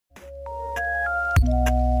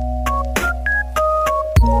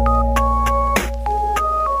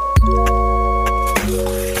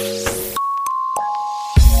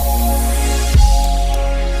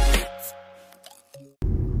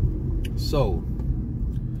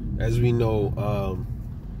as we know,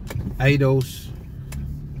 Eidos,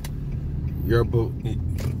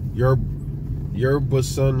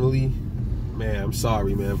 Yerbasunli, man, I'm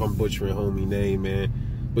sorry, man, if I'm butchering homie name, man,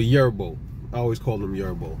 but Yerbo, I always call him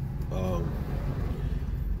Yerbo.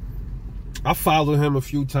 I followed him a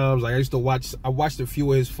few times. Like, I watched a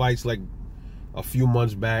few of his fights like a few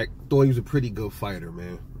months back. Thought he was a pretty good fighter,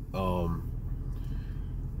 man.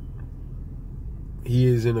 He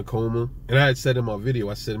is in a coma, and I had said in my video,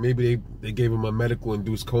 I said maybe they gave him a medical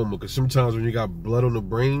induced coma, because sometimes when you got blood on the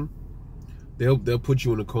brain, they'll put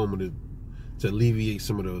you in a coma to alleviate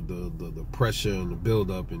some of the pressure and the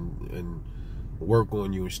buildup and work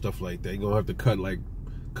on you and stuff like that. You're gonna have to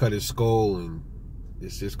cut his skull, and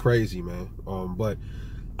it's just crazy, man. But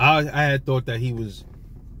I had thought that he was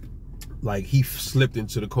like, he slipped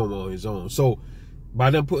into the coma on his own. So by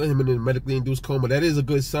them putting him in a medically induced coma, that is a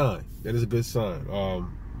good sign. That is a good sign.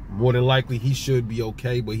 More than likely he should be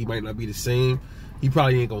okay, but he might not be the same. He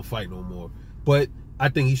probably ain't gonna fight no more. But I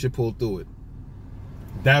think he should pull through it.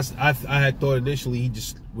 I had thought initially he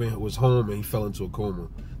just was home and he fell into a coma.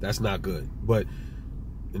 That's not good. But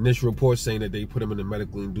initial reports saying that they put him in a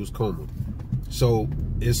medically induced coma. So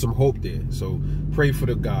there's some hope there. So pray for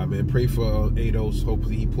the guy, man. Pray for Eidos.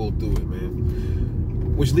 Hopefully he pulled through it,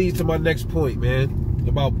 man. Which leads to my next point, man,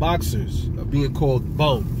 about boxers being called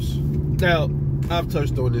bums. Now, I've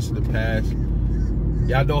touched on this in the past.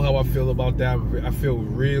 Y'all know how I feel about that. I feel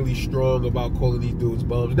really strong about calling these dudes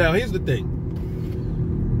bums. Now, here's the thing.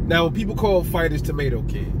 Now, when people call fighters tomato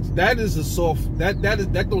cans, that is a soft, that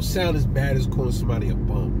don't sound as bad as calling somebody a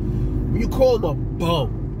bum. When you call them a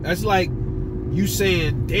bum, that's like you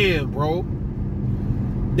saying, damn, bro,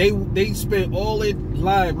 they spent all their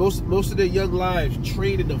lives, most of their young lives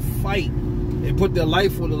training to fight and put their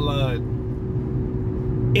life on the line,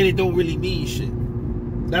 and it don't really mean shit.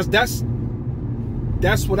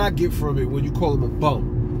 That's what I get from it when you call them a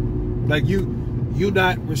bum. Like you're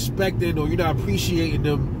not respecting or you're not appreciating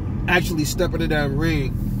them actually stepping in that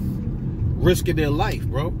ring, risking their life,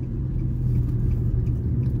 bro.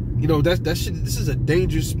 You know, that shit, this is a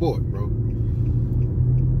dangerous sport, bro.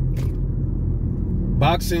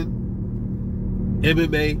 Boxing,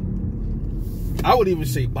 MMA, I would even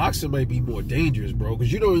say boxing might be more dangerous, bro,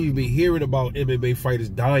 because you don't even be hearing about MMA fighters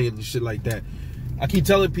dying and shit like that. I keep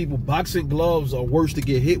telling people boxing gloves are worse to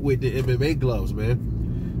get hit with than MMA gloves,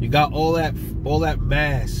 man. You got all that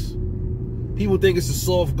mass. People think it's a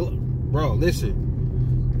soft glove. Bro,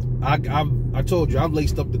 listen. I told you, I've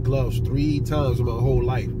laced up the gloves 3 times in my whole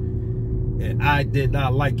life. And I did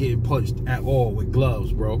not like getting punched at all with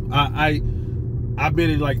gloves, bro. I've been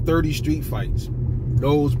in like 30 street fights.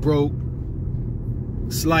 Nose broke,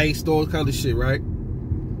 sliced, all kind of shit, right?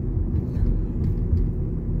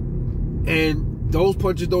 And those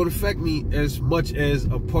punches don't affect me as much as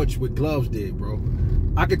a punch with gloves did, bro.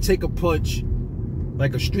 I could take a punch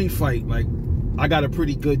like a street fight. Like, I got a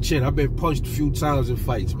pretty good chin. I've been punched a few times in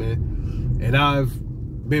fights, man. And I've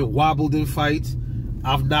been wobbled in fights.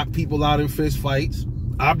 I've knocked people out in fist fights.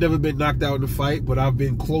 I've never been knocked out in a fight, but I've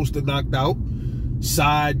been close to knocked out.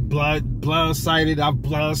 Blindsided. I've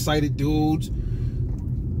blindsided dudes.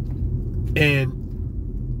 And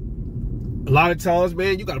a lot of times,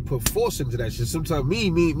 man, you got to put force into that shit. Sometimes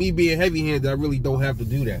me being heavy-handed, I really don't have to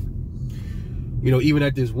do that. You know, even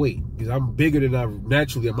at this weight. Because I'm bigger than I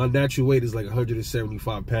naturally. My natural weight is like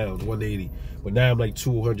 175 pounds, 180. But now I'm like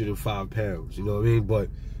 205 pounds. You know what I mean? But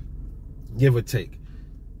give or take.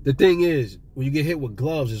 The thing is, when you get hit with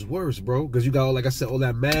gloves, it's worse, bro. Because you got, like I said, all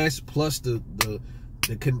that mass plus the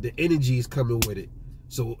energy is coming with it.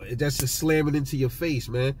 So that's just slamming into your face,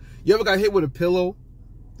 man. You ever got hit with a pillow?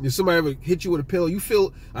 If somebody ever hit you with a pillow, you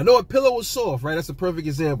feel, I know a pillow is soft, right? That's a perfect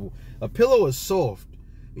example. A pillow is soft.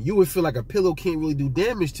 And you would feel like a pillow can't really do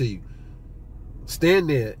damage to you. Stand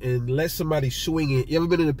there and let somebody swing it. You ever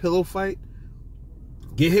been in a pillow fight?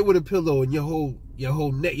 Get hit with a pillow and your whole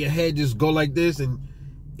neck, your head just go like this, and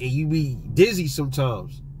you be dizzy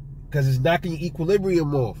sometimes because it's knocking your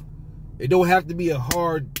equilibrium off. It don't have to be a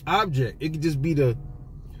hard object. It could just be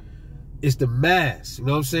it's the mass, you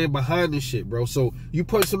know what I'm saying, behind this shit, bro. So you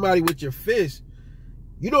punch somebody with your fist,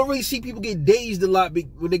 you don't really see people get dazed a lot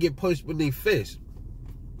when they get punched with their fist.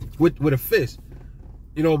 With a fist.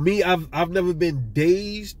 You know, me, I've never been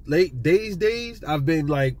dazed. I've been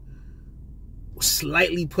like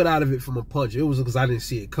slightly put out of it from a punch. It was because I didn't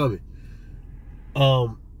see it coming.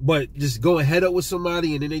 But just going head up with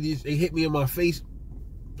somebody and then they hit me in my face,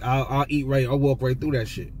 I'll eat right. I'll walk right through that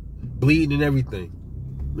shit, bleeding and everything.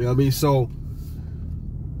 You know what I mean? So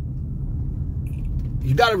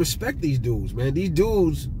you gotta respect these dudes, man. These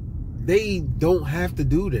dudes, they don't have to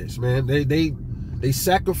do this, man. They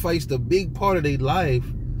sacrificed a big part of their life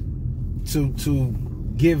to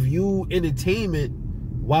give you entertainment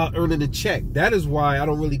while earning a check. That is why I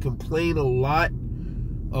don't really complain a lot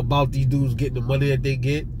about these dudes getting the money that they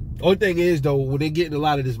get. Only thing is, though, when they're getting a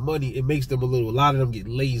lot of this money, it makes them a lot of them get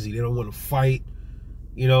lazy. They don't want to fight.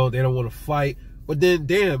 You know, they don't want to fight. But then,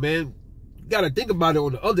 damn, man, you got to think about it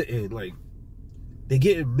on the other end. Like, they're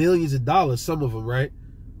getting millions of dollars, some of them, right?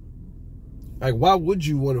 Like, why would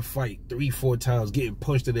you want to fight 3-4 times getting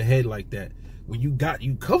punched in the head like that? When you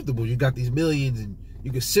comfortable, you got these millions and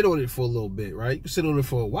you can sit on it for a little bit, right? You can sit on it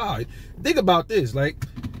for a while. Think about this, like,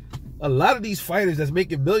 a lot of these fighters that's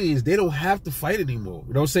making millions, they don't have to fight anymore.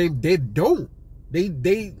 You know what I'm saying? They don't. They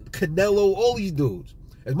Canelo, all these dudes.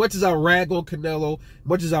 As much as I rag on Canelo, as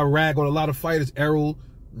much as I rag on a lot of fighters, Errol,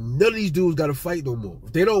 none of these dudes got to fight no more.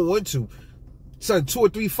 If they don't want to, son, 2 or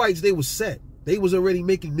 3 fights, they was set. They was already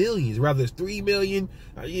making millions. Rather it's 3 million,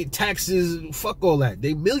 taxes, fuck all that.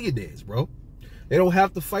 They millionaires, bro. They don't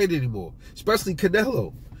have to fight anymore, especially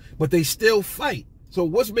Canelo. But they still fight. So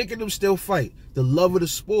what's making them still fight? The love of the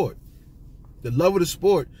sport. The love of the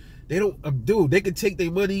sport. They don't, dude, they can take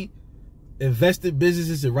their money, invest in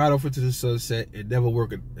businesses, and ride off into the sunset and never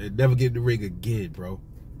work and never get in the ring again, bro.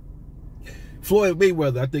 Floyd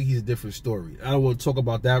Mayweather, I think he's a different story. I don't want to talk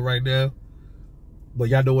about that right now, but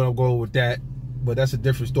y'all know where I'm going with that. But that's a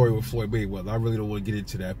different story with Floyd Mayweather. I really don't want to get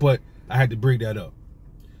into that, but I had to bring that up.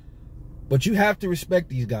 But you have to respect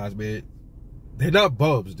these guys, man. They're not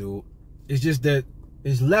bums, dude. It's just that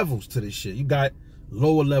there's levels to this shit. You got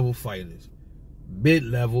lower level fighters,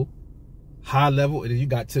 mid-level, high level, and then you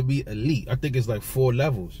got, to be elite. I think it's like 4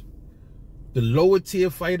 levels. The lower tier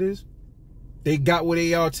fighters, they got where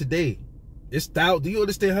they are today. It's style. Do you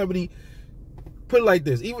understand how many, put it like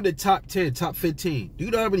this, even the top 10, top 15, do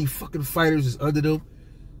you know how many fucking fighters is under them?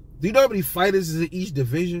 Do you know how many fighters is in each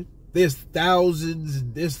division? There's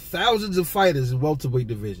thousands of fighters in welterweight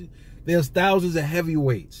division. There's thousands of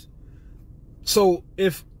heavyweights. So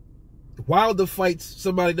if Wilder fights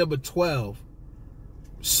somebody number 12,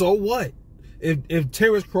 so what? If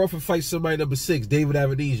Terrence Crawford fights somebody number 6, David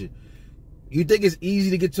Avenesian, you think it's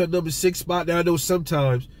easy to get to a number 6 spot? Now I know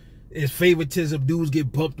sometimes it's favoritism, dudes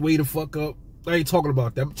get bumped way the fuck up. I ain't talking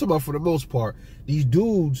about that. I'm talking about for the most part. These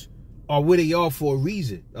dudes are where they are for a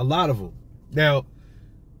reason. A lot of them. Now,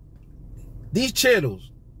 these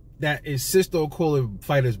channels that insist on calling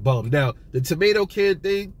fighters bums. Now, the tomato can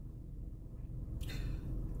thing,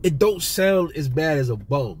 it don't sound as bad as a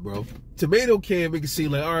bum, bro. Tomato can make it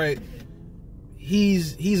seem like, all right,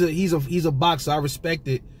 he's a boxer, I respect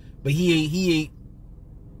it, but he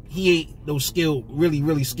ain't no skilled,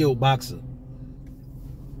 really skilled boxer.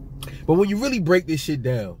 But when you really break this shit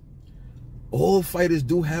down, all fighters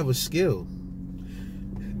do have a skill.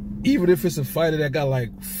 Even if it's a fighter that got like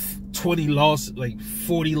 20 losses, like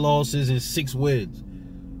 40 losses and 6 wins,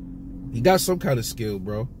 he got some kind of skill,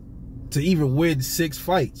 bro, to even win 6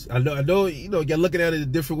 fights. I know, you know, you're looking at it a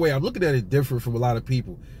different way. I'm looking at it different from a lot of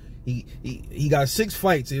people. He got 6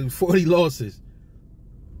 fights and 40 losses.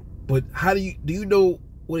 But how do you know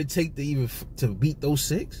what it takes to even to beat those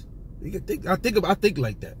 6? I think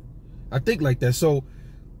like that. I think like that. So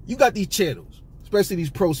you got these channels, especially these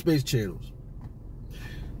pro space channels.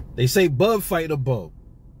 They say bum fighting a bum.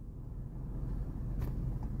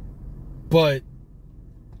 But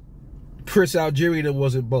Chris Algieri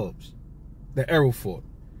wasn't bums. The Errol fought.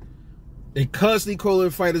 They constantly calling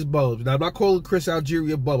fighters bums. Now I'm not calling Chris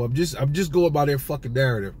Algieri a bum. I'm just going by their fucking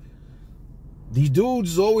narrative. These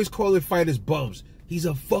dudes is always calling fighters bums. He's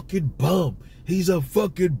a fucking bum. He's a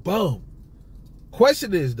fucking bum.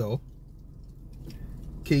 Question is though,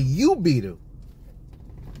 can you beat him?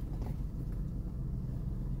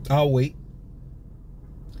 I'll wait.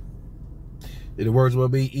 In the words of my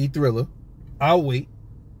man E Thriller, I'll wait.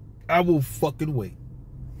 I will fucking wait.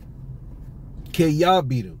 Can y'all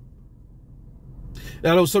beat him?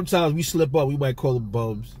 Now I know sometimes we slip up, we might call them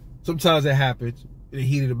bums. Sometimes it happens in the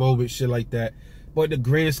heat of the moment, shit like that. But in the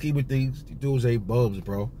grand scheme of things, these dudes ain't bums,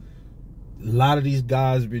 bro. A lot of these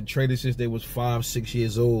guys have been training since they was 5, 6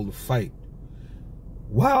 years old to fight.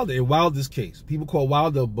 Wilder, in Wilder's case, people call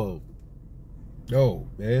Wilder a bum. No,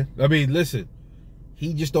 man. I mean, listen,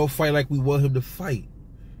 he just don't fight like we want him to fight.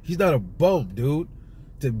 He's not a bum, dude.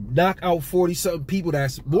 To knock out 40-something people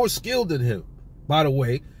that's more skilled than him. By the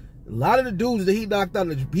way, a lot of the dudes that he knocked out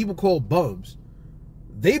that people call bums,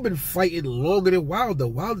 they've been fighting longer than Wilder.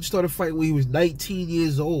 Wilder started fighting when he was 19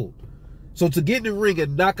 years old. So to get in the ring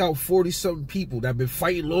and knock out 40-something people that have been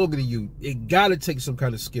fighting longer than you, it gotta take some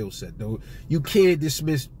kind of skill set, dude. You can't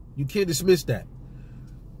dismiss that.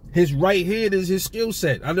 His right hand is his skill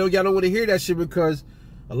set. I know y'all don't want to hear that shit because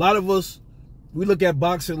a lot of us we look at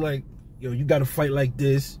boxing like, yo, you got to fight like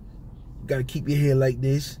this. You got to keep your hair like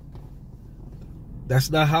this. That's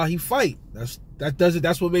not how he fight. That's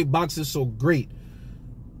what made boxing so great.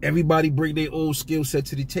 Everybody bring their own skill set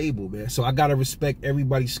to the table, man. So I gotta respect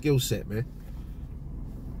everybody's skill set, man.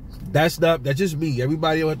 That's just me.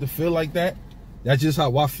 Everybody don't have to feel like that. That's just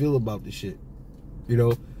how I feel about this shit. You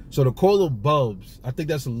know? So to call them bums, I think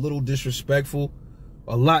that's a little disrespectful.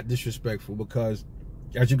 A lot disrespectful, because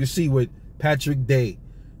as you can see with Patrick Day,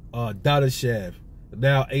 that.i,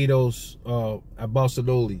 now Ados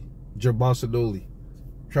Jerbansinoli.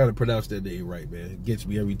 Trying to pronounce that name right, man. It gets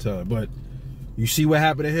me every time. But you see what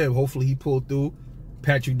happened to him. Hopefully he pulled through.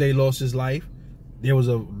 Patrick Day lost his life. There was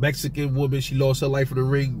a Mexican woman. She lost her life in the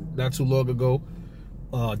ring not too long ago.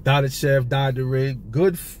 that.i died in the ring.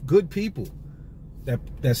 Good people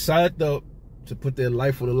that signed up to put their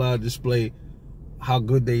life on the line, display how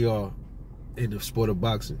good they are in the sport of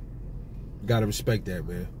boxing. Gotta respect that,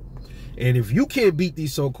 man. And if you can't beat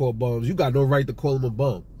these so-called bums, you got no right to call them a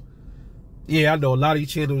bum. Yeah, I know a lot of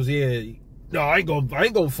these channels. Yeah, no, I ain't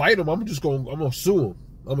gonna fight him. I'm gonna sue him. I'm gonna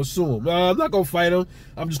sue him. No, I'm not gonna fight him.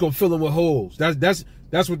 I'm just gonna fill him with holes. That's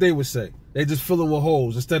what they would say. They just fill him with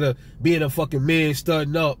holes instead of being a fucking man,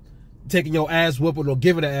 studding up, taking your ass whooping or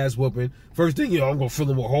giving an ass whooping. First thing, I'm gonna fill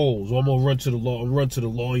him with holes, or I'm gonna run to the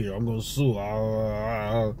lawyer. I'm gonna sue.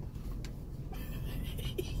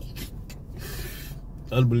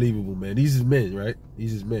 Unbelievable, man. These is men, right?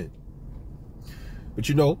 These is men. But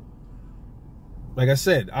you know, like I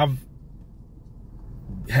said, I've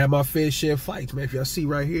had my fair share of fights, man. If y'all see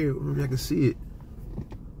right here, maybe I can see it.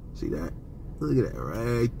 See that? Look at that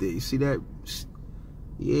right there. You see that?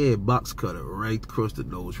 Yeah, box cutter right across the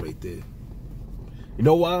nose right there. You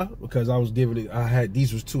know why? Because I was giving it,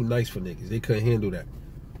 these was too nice for niggas. They couldn't handle that.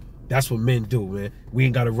 That's what men do, man. We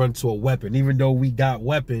ain't got to run to a weapon. Even though we got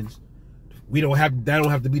weapons, that don't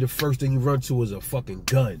have to be the first thing you run to is a fucking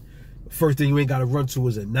gun. The first thing you ain't got to run to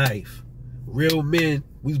is a knife. Real men,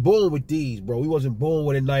 we was born with these, bro. We wasn't born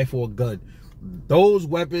with a knife or a gun. Those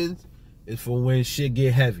weapons is for when shit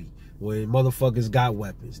get heavy. When motherfuckers got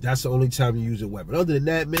weapons. That's the only time you use a weapon. Other than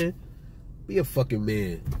that, man, be a fucking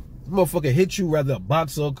man. If a motherfucker hit you, rather a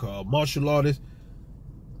boxer or a martial artist,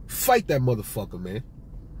 fight that motherfucker, man.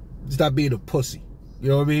 Stop being a pussy. You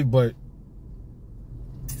know what I mean? But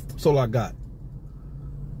that's all I got.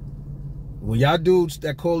 When y'all dudes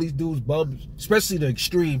that call these dudes bums, especially the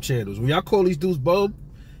extreme channels, when y'all call these dudes bum,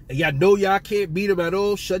 and y'all know y'all can't beat them at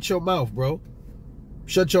all, shut your mouth, bro.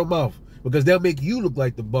 Shut your mouth. Because they'll make you look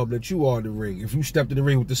like the bum that you are in the ring if you stepped in the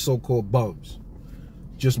ring with the so-called bums.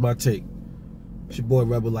 Just my take. It's your boy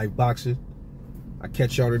Rebel Life Boxing. I'll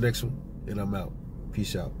catch y'all in the next one, and I'm out.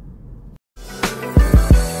 Peace out.